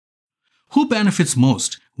Who benefits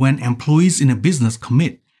most when employees in a business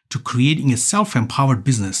commit to creating a self-empowered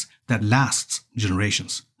business that lasts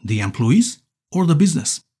generations? The employees or the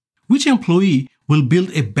business? Which employee will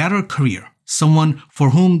build a better career? Someone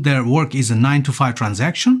for whom their work is a 9-to-5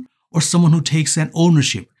 transaction, or someone who takes an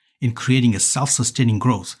ownership in creating a self-sustaining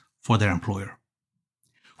growth for their employer?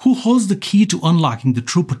 Who holds the key to unlocking the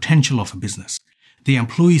true potential of a business? The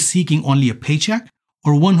employee seeking only a paycheck,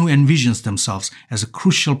 or one who envisions themselves as a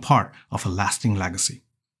crucial part of a lasting legacy?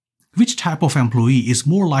 Which type of employee is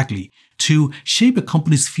more likely to shape a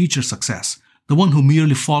company's future success? The one who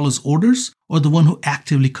merely follows orders, or the one who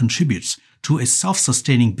actively contributes to a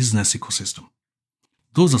self-sustaining business ecosystem?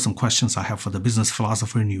 Those are some questions I have for the business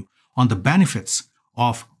philosopher in you on the benefits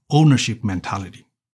of ownership mentality.